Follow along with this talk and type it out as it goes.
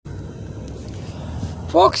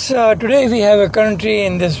Folks, today we have a country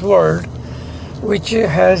in this world which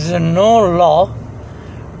has no law,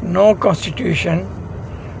 no constitution,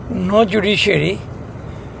 no judiciary,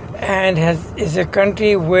 and is a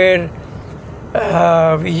country where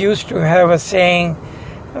we used to have a saying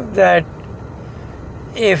that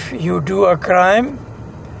if you do a crime,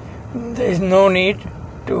 there is no need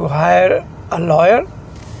to hire a lawyer,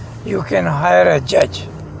 you can hire a judge.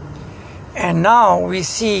 And now we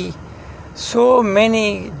see so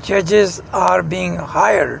many judges are being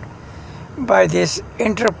hired by this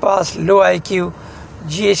inter-caste low IQ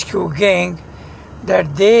GHQ gang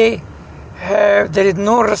that there is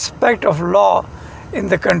no respect of law in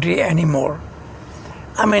the country anymore.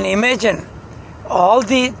 I mean, imagine all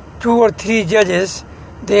the 2 or 3 judges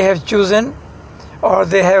they have chosen or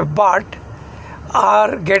they have bought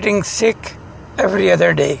are getting sick every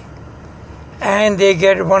other day, and they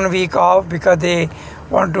get 1 week off because they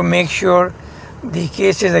want to make sure the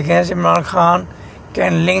cases against Imran Khan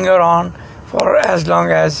can linger on for as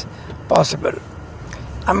long as possible.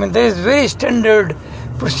 I mean, there is very standard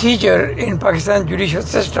procedure in Pakistan judicial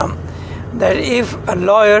system that if a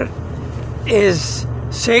lawyer is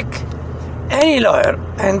sick, any lawyer,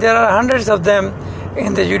 and there are hundreds of them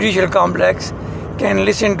in the judicial complex, can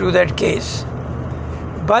listen to that case.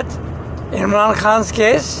 But in Imran Khan's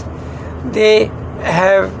case, they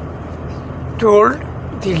have told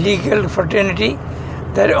the legal fraternity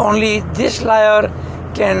that only this lawyer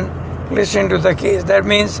can listen to the case. That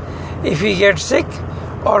means if he gets sick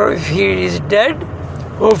or if he is dead,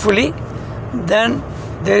 hopefully, then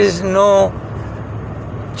there is no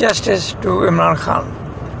justice to Imran Khan.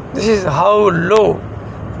 This is how low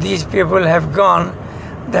these people have gone,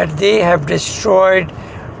 that they have destroyed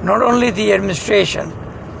not only the administration,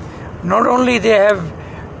 not only they have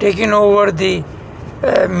taken over the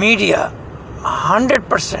media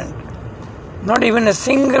 100%. Not even a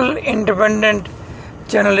single independent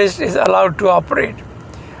journalist is allowed to operate,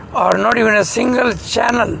 or not even a single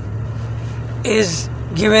channel is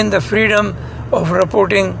given the freedom of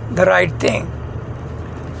reporting the right thing.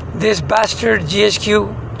 This bastard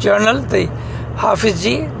GHQ journal, the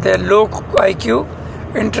Hafizji, the low IQ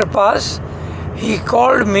interpass, he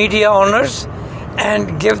called media owners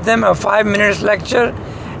and gave them a 5-minute lecture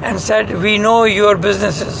and said, "We know your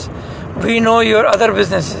businesses, we know your other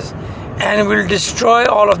businesses, and we'll destroy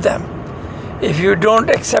all of them if you don't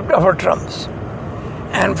accept our terms."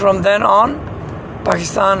 And from then on,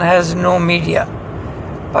 Pakistan has no media.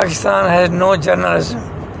 Pakistan has no journalism.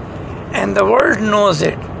 And the world knows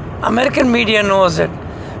it. American media knows it.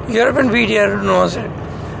 European media knows it.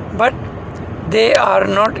 But they are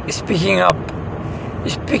not speaking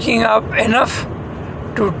up enough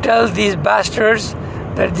to tell these bastards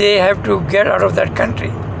that they have to get out of that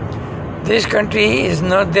country. This country is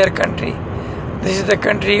not their country. This is the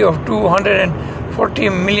country of 240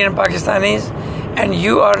 million Pakistanis, and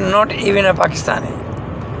you are not even a Pakistani.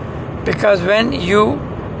 Because when you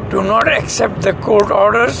do not accept the court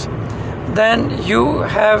orders, then you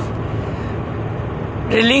have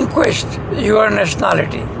relinquished your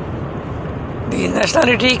nationality. The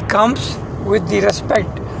nationality comes with the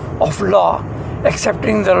respect of law,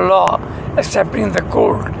 accepting the law, accepting the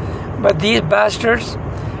court. But these bastards,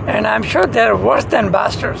 and I'm sure they're worse than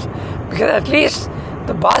bastards, because at least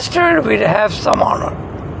the bastard will have some honor.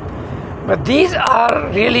 But these are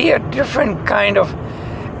really a different kind of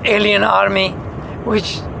alien army,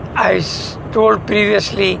 which I told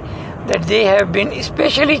previously that they have been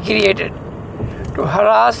especially created to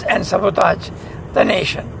harass and sabotage the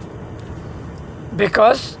nation.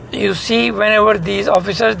 Because you see, whenever these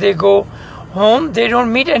officers, they go home, they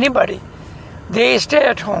don't meet anybody. They stay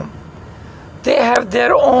at home. They have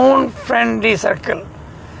their own friendly circle.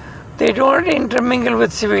 They don't intermingle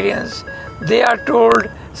with civilians. They are told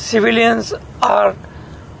civilians are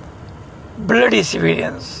bloody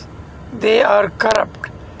civilians. They are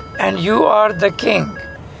corrupt, and you are the king,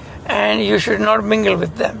 and you should not mingle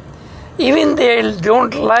with them. Even they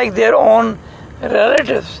don't like their own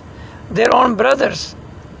relatives, their own brothers,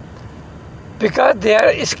 because they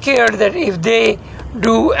are scared that if they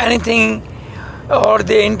do anything or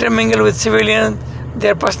they intermingle with civilians,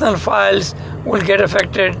 their personal files will get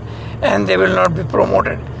affected and they will not be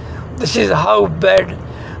promoted. This is how bad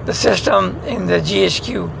the system in the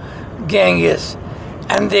GHQ gang is.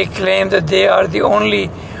 And they claim that they are the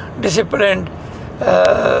only disciplined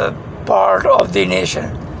part of the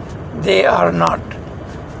nation. They are not.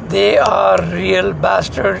 They are real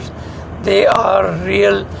bastards. They are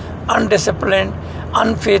real undisciplined,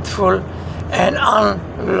 unfaithful, and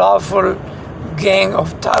unlawful gang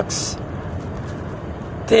of thugs.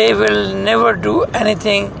 They will never do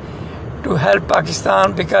anything to help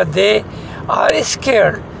Pakistan because they are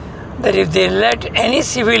scared that if they let any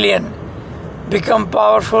civilian become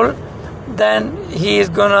powerful, then he is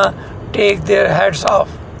gonna take their heads off.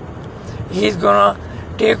 He is gonna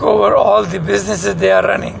take over all the businesses they are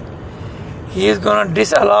running. He is gonna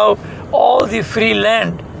disallow all the free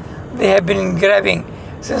land they have been grabbing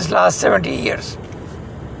since last 70 years.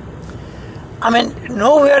 I mean,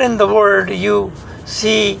 nowhere in the world you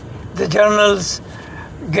see the journals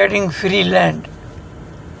getting free land.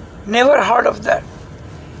 Never heard of that.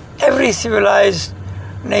 Every civilized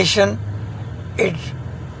nation, it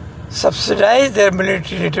subsidizes their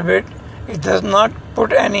military a little bit. It does not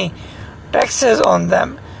put any taxes on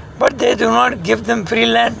them, but they do not give them free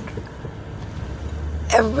land.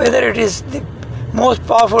 Whether it is the most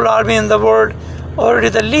powerful army in the world or it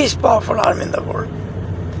is the least powerful army in the world,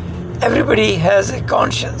 everybody has a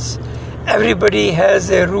conscience. Everybody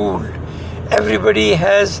has a rule. Everybody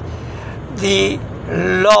has the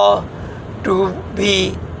law to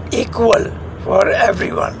be equal for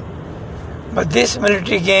everyone. But this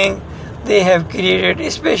military gang, they have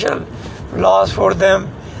created special laws for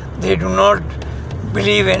them. They do not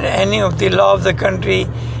believe in any of the law of the country,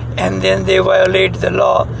 and then they violate the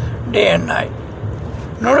law day and night.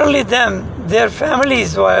 Not only them, their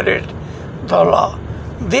families violate the law.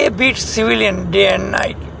 They beat civilian day and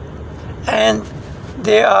night, and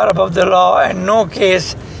they are above the law, and no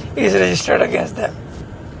case is registered against them.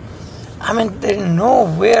 I mean, there is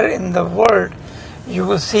nowhere in the world you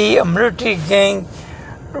will see a military gang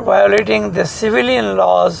violating the civilian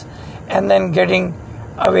laws and then getting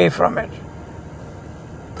away from it.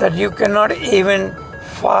 That you cannot even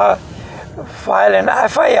file an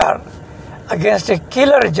FIR against a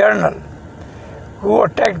killer journal who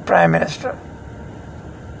attacked Prime Minister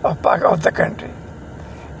of the country.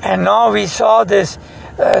 And now we saw this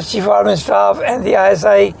Chief Army Staff and the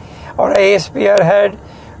ISI or ASPR head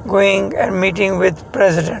going and meeting with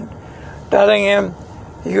President, telling him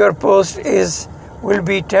your post will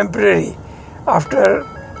be temporary after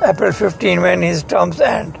April 15 when his terms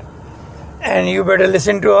end, and you better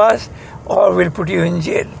listen to us or we'll put you in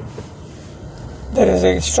jail. There is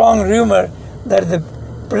a strong rumor that the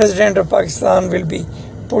President of Pakistan will be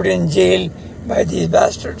put in jail by these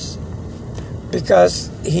bastards because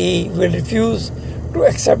he will refuse to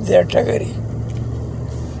accept their thuggery,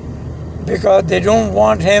 because they don't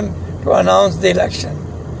want him to announce the election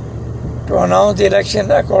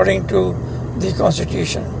according to the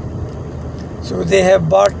Constitution. So they have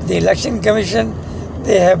bought the Election Commission,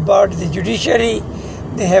 they have bought the judiciary,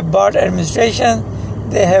 they have bought administration,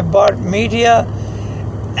 they have bought media,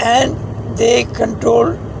 and they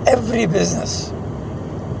control every business.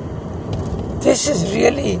 This is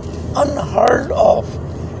really unheard of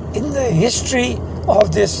in the history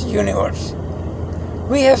of this universe.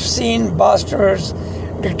 We have seen bastards,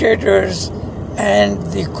 dictators, and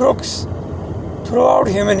the crooks throughout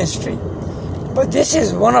human history. But this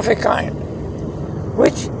is one of a kind,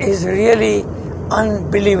 which is really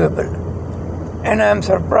unbelievable. And I am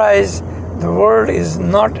surprised the world is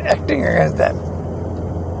not acting against them.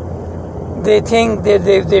 They think that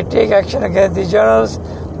if they take action against the journals,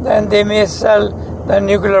 then they may sell the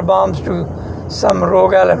nuclear bombs to some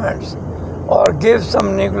rogue elements or give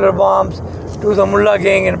some nuclear bombs to the mullah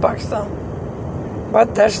gang in Pakistan.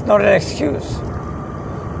 But that's not an excuse.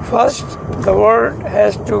 First, the world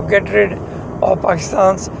has to get rid of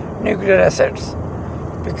Pakistan's nuclear assets,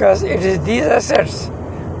 because it is these assets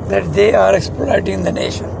that they are exploiting the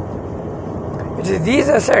nation. It is these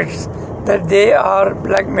assets that they are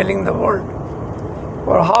blackmailing the world.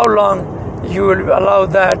 For how long you will allow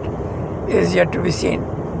that is yet to be seen.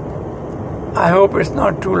 I hope it's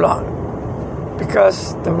not too long,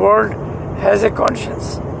 because the world has a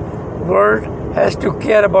conscience. The world has to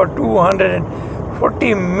care about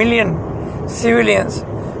 240 million civilians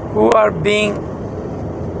who are being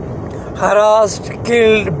harassed,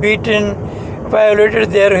 killed, beaten, violated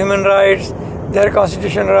their human rights, their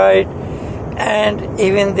constitutional right, and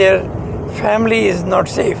even their family is not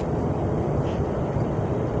safe.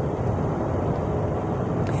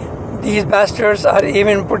 These bastards are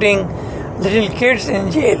even putting little kids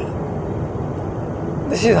in jail.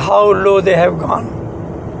 This is how low they have gone.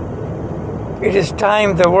 It is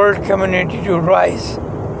time the world community to rise,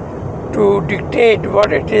 to dictate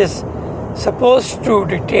what it is supposed to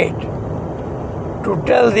dictate, to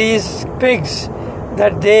tell these pigs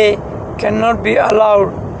that they cannot be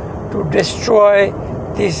allowed to destroy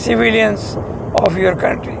the civilians of your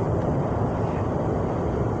country.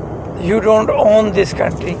 You don't own this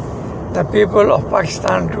country, the people of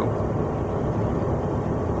Pakistan do.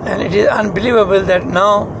 And it is unbelievable that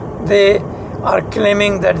now they are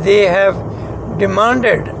claiming that they have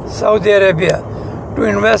demanded Saudi Arabia to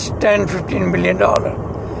invest $10-15 billion.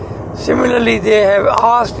 Similarly, they have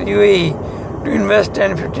asked UAE to invest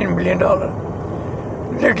 $10-15 billion.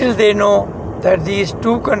 Little they know that these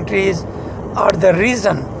two countries are the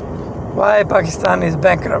reason why Pakistan is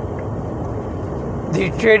bankrupt. The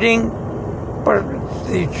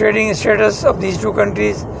trading status of these two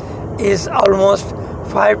countries is almost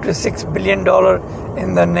 $5 to $6 billion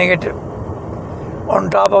in the negative. On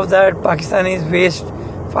top of that, Pakistanis waste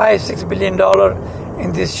 $5-6 billion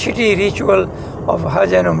in this shitty ritual of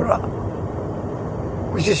Hajj and Umrah,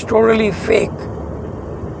 which is totally fake.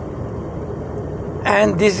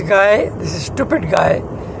 And this stupid guy,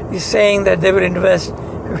 is saying that they will invest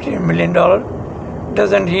 $15 million.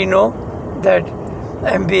 Doesn't he know that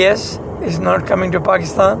MBS is not coming to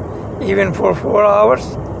Pakistan even for 4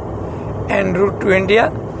 hours en route to India,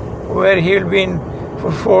 where he will be in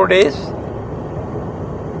for 4 days?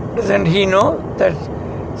 Doesn't he know that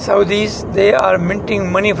Saudis, they are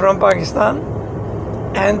minting money from Pakistan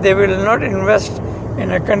and they will not invest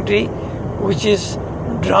in a country which is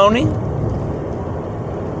drowning?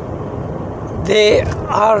 They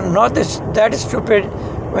are not that stupid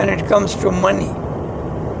when it comes to money.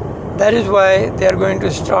 That is why they are going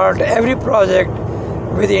to start every project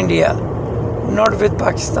with India, not with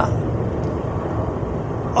Pakistan.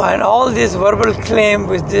 And all this verbal claim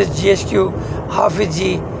with this GSQ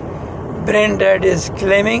Hafiji brain dead is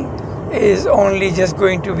claiming is only just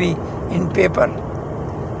going to be in paper.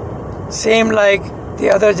 Same like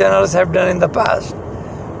the other generals have done in the past.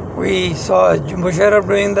 We saw Musharraf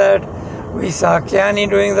doing that. We saw Kiani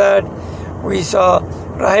doing that. We saw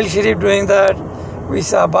Rahil Sharif doing that. We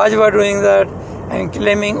saw Bajwa doing that and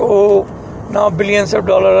claiming, oh, now billions of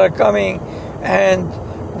dollars are coming and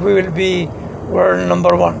we will be world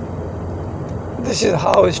number one. This is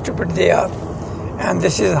how stupid they are. And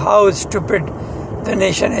this is how stupid the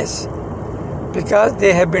nation is. Because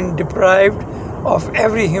they have been deprived of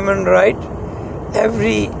every human right,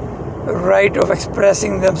 every right of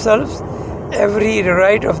expressing themselves, every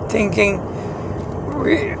right of thinking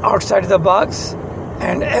outside the box,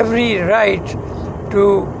 and every right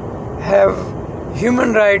to have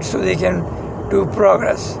human rights so they can do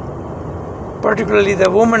progress, particularly the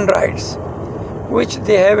women rights, which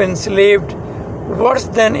they have enslaved worse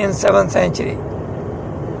than in 7th century.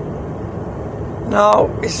 Now,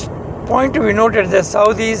 it's point to be noted that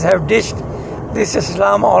Saudis have dished this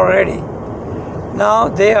Islam already. Now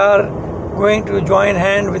they are going to join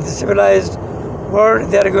hand with the civilized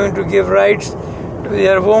world. They are going to give rights to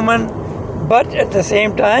their women, but at the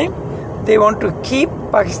same time, they want to keep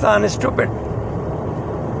Pakistan stupid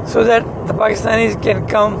so that the Pakistanis can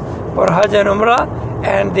come for Hajj and Umrah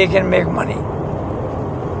and they can make money.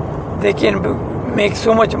 They can make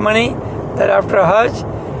so much money that after Hajj,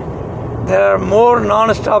 there are more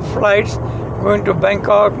non-stop flights going to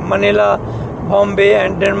Bangkok, Manila, Bombay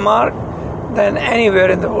and Denmark than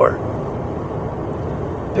anywhere in the world.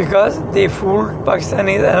 Because they fooled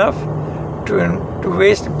Pakistanis enough to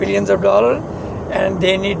waste billions of dollars and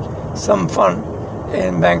they need some fun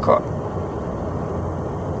in Bangkok.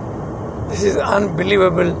 This is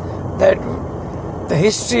unbelievable that the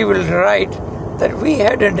history will write that we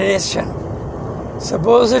had a nation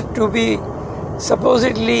supposed to be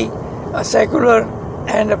supposedly a secular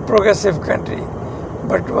and a progressive country,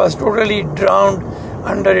 but was totally drowned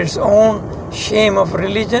under its own shame of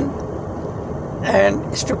religion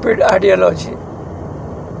and stupid ideology,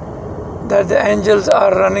 that the angels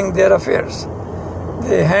are running their affairs.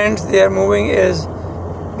 The hands they are moving is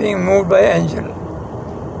being moved by angel.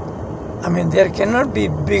 I mean, there cannot be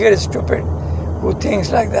bigger stupid who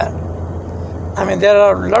thinks like that. I mean, there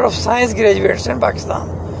are a lot of science graduates in Pakistan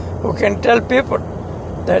who can tell people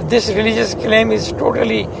that this religious claim is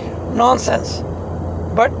totally nonsense.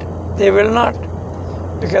 But they will not,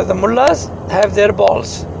 because the mullahs have their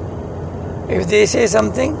balls. If they say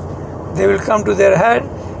something, they will come to their head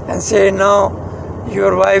and say, no,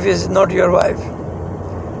 your wife is not your wife.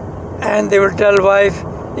 And they will tell wife,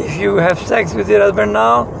 if you have sex with your husband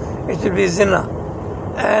now, it will be zina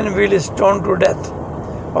and will stone to death,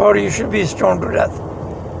 or you should be stoned to death.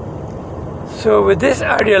 So with this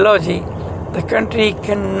ideology, the country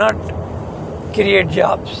cannot create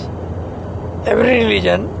jobs. Every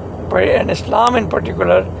religion, and Islam in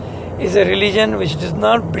particular, is a religion which does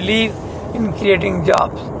not believe in creating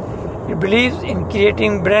jobs. It believes in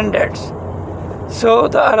creating brand debts so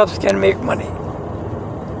the Arabs can make money.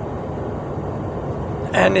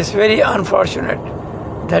 And it's very unfortunate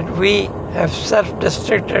that we have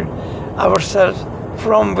self-destructed ourselves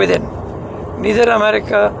from within. Neither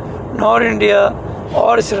America, nor India,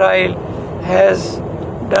 or Israel has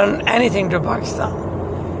done anything to Pakistan.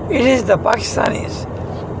 It is the Pakistanis,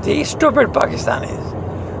 the stupid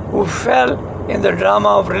Pakistanis, who fell in the drama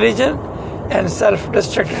of religion and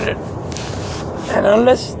self-destructed it. And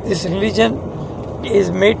unless this religion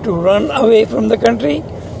is made to run away from the country,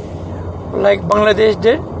 like Bangladesh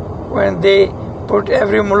did when they put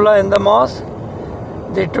every mullah in the mosque,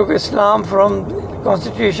 they took Islam from the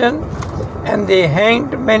constitution and they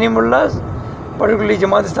hanged many mullahs, particularly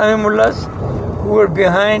Jamaat Islami mullahs, who were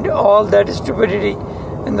behind all that stupidity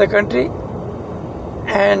in the country,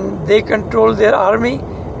 and they control their army,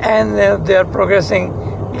 and they are progressing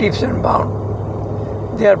leaps and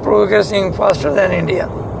bounds. They are progressing faster than India,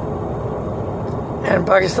 and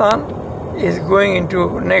Pakistan is going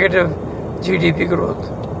into negative GDP growth.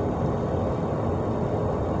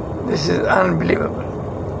 This is unbelievable.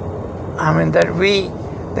 I mean,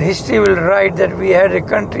 the history will write that we had a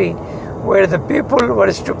country where the people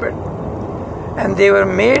were stupid, and they were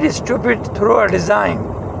made stupid through a design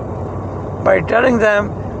by telling them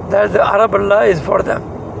that the Arab Allah is for them,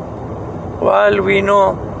 while we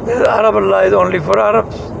know that the Arab Allah is only for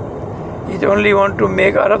Arabs. It only want to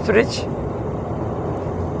make Arabs rich.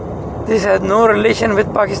 This has no relation with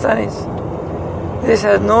Pakistanis. This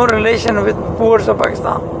has no relation with poor of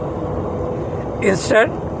Pakistan. Instead,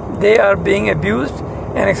 they are being abused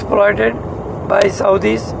and exploited by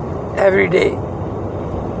Saudis every day.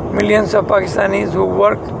 Millions of Pakistanis who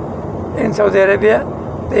work in Saudi Arabia,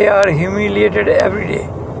 they are humiliated every day.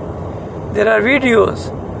 There are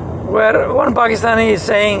videos where one Pakistani is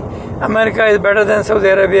saying America is better than Saudi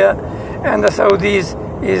Arabia and the Saudis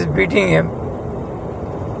is beating him.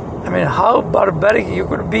 I mean, how barbaric you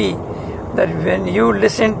could be that when you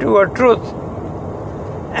listen to a truth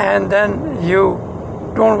and then you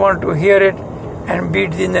don't want to hear it and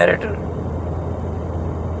beat the narrator.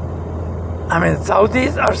 I mean,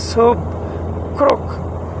 Saudis are so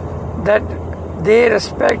crook that they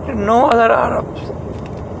respect no other Arabs.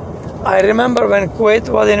 I remember when Kuwait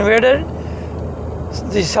was invaded,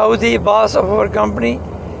 the Saudi boss of our company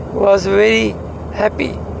was very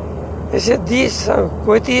happy. He said these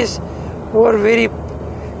Kuwaitis were very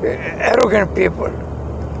arrogant people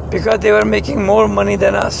because they were making more money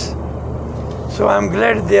than us. So I'm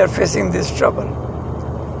glad they are facing this trouble.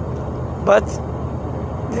 But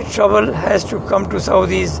the trouble has to come to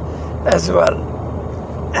Saudis as well.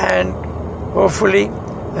 And hopefully,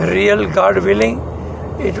 real God willing,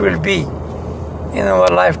 it will be in our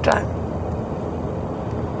lifetime.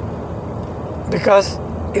 Because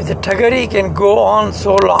if the thuggery can go on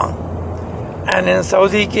so long, and in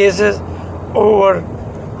Saudi cases over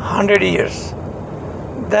 100 years,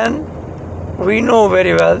 then we know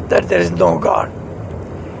very well that there is no God.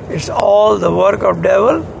 It's all the work of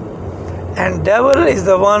devil, and devil is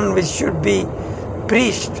the one which should be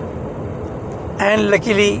preached. And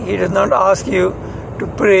luckily, he does not ask you to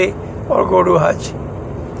pray or go to Hajj.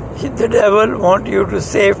 The devil wants you to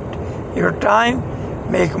save your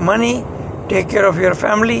time, make money, take care of your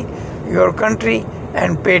family, your country,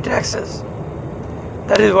 and pay taxes.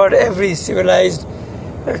 That is what every civilized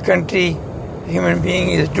country, human being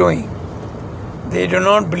is doing. They do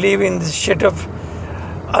not believe in this shit of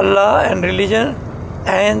Allah and religion,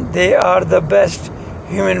 and they are the best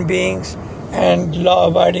human beings and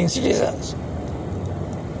law-abiding citizens.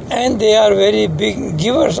 And they are very big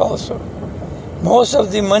givers also. Most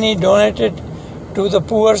of the money donated to the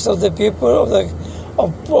poor of the people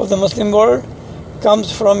of the Muslim world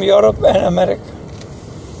comes from Europe and America.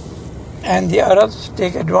 And the Arabs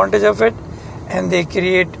take advantage of it, and they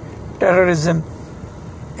create terrorism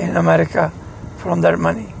in America from that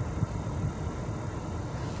money.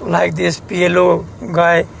 Like this PLO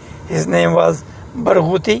guy, his name was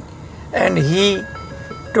Barghouti, and he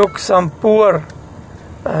took some poor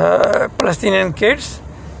Palestinian kids,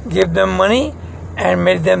 gave them money, and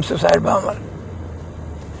made them suicide bomber.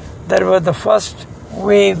 That was the first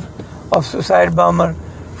wave of suicide bomber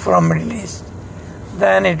from Middle East.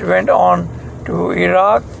 Then it went on to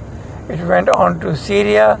Iraq, it went on to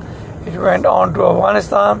Syria, it went on to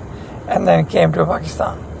Afghanistan, and then came to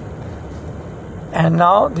Pakistan. And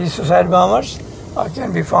now these suicide bombers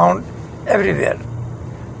can be found everywhere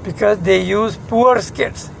because they use poor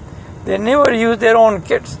kids. They never use their own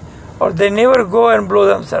kids, or they never go and blow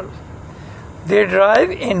themselves. They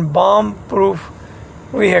drive in bomb-proof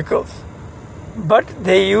vehicles, but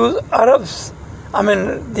they use Arabs. I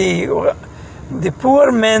mean the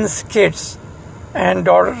poor men's kids and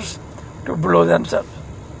daughters to blow themselves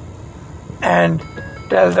and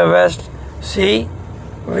tell the West, see,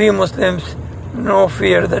 we Muslims no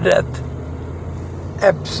fear the death.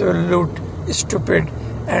 Absolute stupid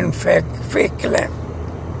and fake claim.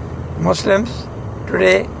 Muslims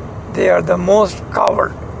today, they are the most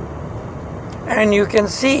coward. And you can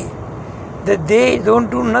see that they don't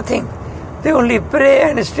do nothing. They only pray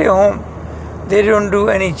and stay home. They don't do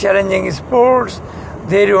any challenging sports.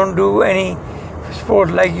 They don't do any sport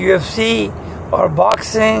like UFC or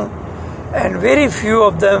boxing. And very few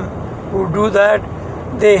of them who do that,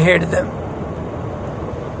 they hate them.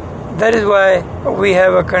 That is why we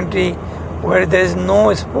have a country where there is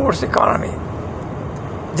no sports economy.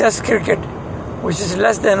 Just cricket, which is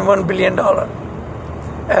less than $1 billion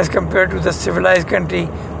as compared to the civilized country,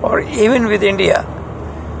 or even with India,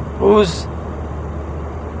 whose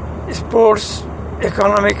sports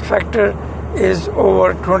economic factor is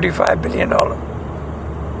over $25 billion.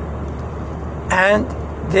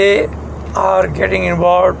 And they are getting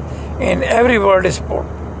involved in every world sport.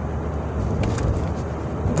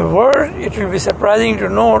 The world, it will be surprising to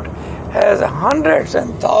note, has hundreds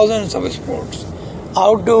and thousands of sports.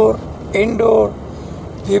 Outdoor, indoor,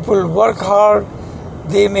 people work hard,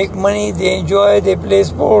 they make money, they enjoy, they play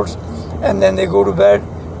sports, and then they go to bed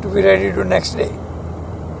to be ready to next day.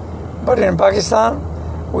 But in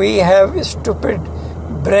Pakistan, we have a stupid,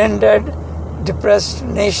 brain-dead, depressed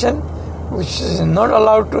nation which is not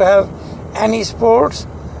allowed to have any sports.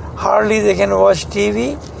 Hardly they can watch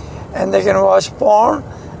TV, and they can watch porn,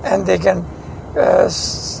 and they can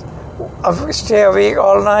stay awake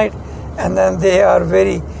all night, and then they are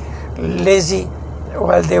very lazy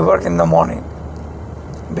while they work in the morning,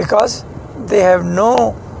 because they have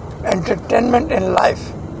no entertainment in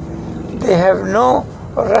life. They have no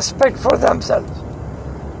respect for themselves.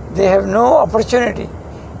 They have no opportunity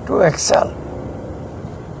to excel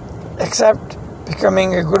except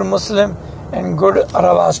becoming a good Muslim and good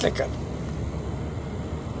Arab sticker.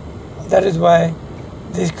 That is why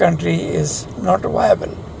this country is not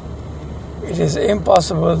viable. It is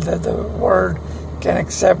impossible that the world can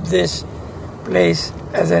accept this place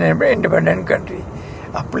as an independent country,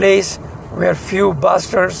 a place where few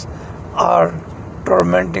bastards are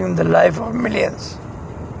tormenting the life of millions.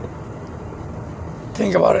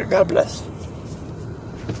 Think about it. God bless.